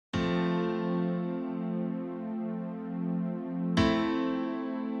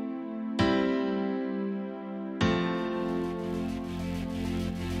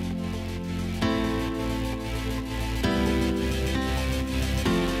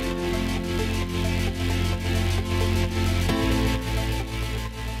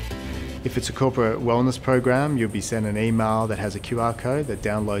If it's a corporate wellness program, you'll be sent an email that has a QR code that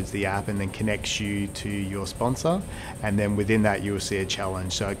downloads the app and then connects you to your sponsor. And then within that, you will see a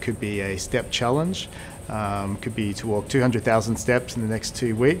challenge. So it could be a step challenge. Could be to walk 200,000 steps in the next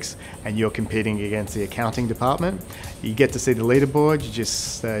 2 weeks, and you're competing against the accounting department. You get to see the leaderboard. You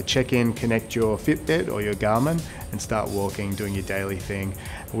just check in, connect your Fitbit or your Garmin, and start walking, doing your daily thing.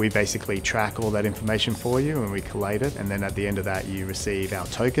 We basically track all that information for you and we collate it, and then at the end of that you receive our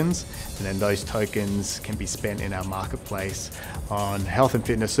tokens, and then those tokens can be spent in our marketplace on health and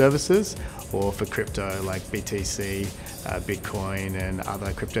fitness services or for crypto like BTC, Bitcoin and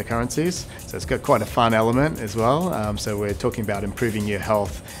other cryptocurrencies. So it's got quite a fun element as well. So we're talking about improving your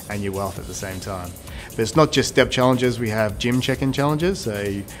health and your wealth at the same time. But it's not just step challenges, we have gym check-in challenges.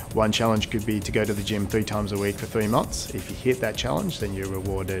 So one challenge could be to go to the gym 3 times a week for 3 months. If you hit that challenge, then you're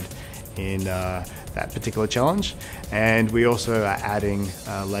rewarded in that particular challenge. And we also are adding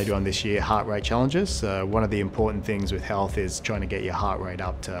later on this year heart rate challenges. So one of the important things with health is trying to get your heart rate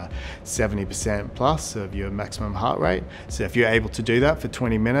up to 70% plus of your maximum heart rate. So if you're able to do that for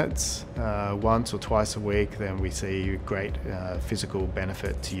 20 minutes once or twice a week, then we see great physical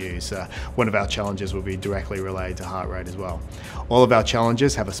benefit to you. So one of our challenges will be directly related to heart rate as well. All of our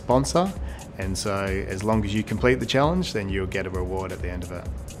challenges have a sponsor, and so as long as you complete the challenge, then you'll get a reward at the end of it.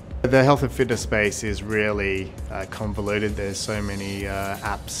 The health and fitness space is really convoluted. There's so many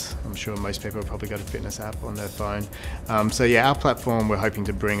apps. I'm sure most people have probably got a fitness app on their phone. So yeah, our platform, we're hoping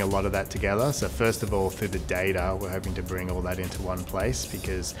to bring a lot of that together. So first of all, through the data, we're hoping to bring all that into one place,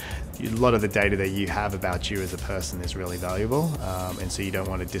 because a lot of the data that you have about you as a person is really valuable, and so you don't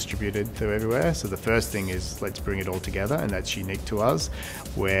want to distribute it through everywhere. So the first thing is, let's bring it all together, and that's unique to us.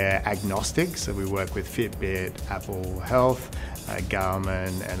 We're agnostic, so we work with Fitbit, Apple Health,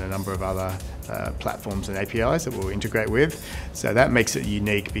 Garmin and a number of other platforms and APIs that we'll integrate with. So that makes it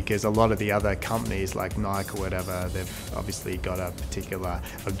unique, because a lot of the other companies like Nike or whatever, they've obviously got a particular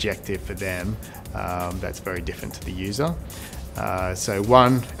objective for them that's very different to the user. So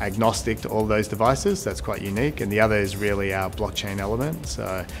one, agnostic to all those devices, that's quite unique, and the other is really our blockchain element.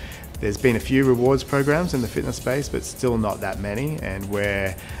 So there's been a few rewards programs in the fitness space, but still not that many, and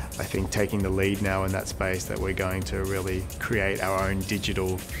we're, I think, taking the lead now in that space, that we're going to really create our own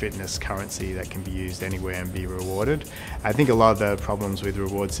digital fitness currency that can be used anywhere and be rewarded. I think a lot of the problems with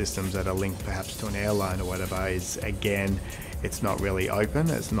reward systems that are linked perhaps to an airline or whatever is, again, it's not really open,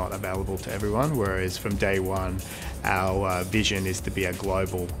 it's not available to everyone, whereas from day one our vision is to be a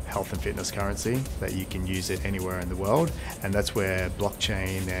global health and fitness currency that you can use it anywhere in the world, and that's where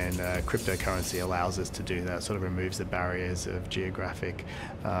blockchain and cryptocurrency allows us to do that. Sort of removes the barriers of geographic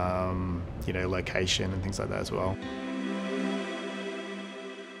location and things like that as well.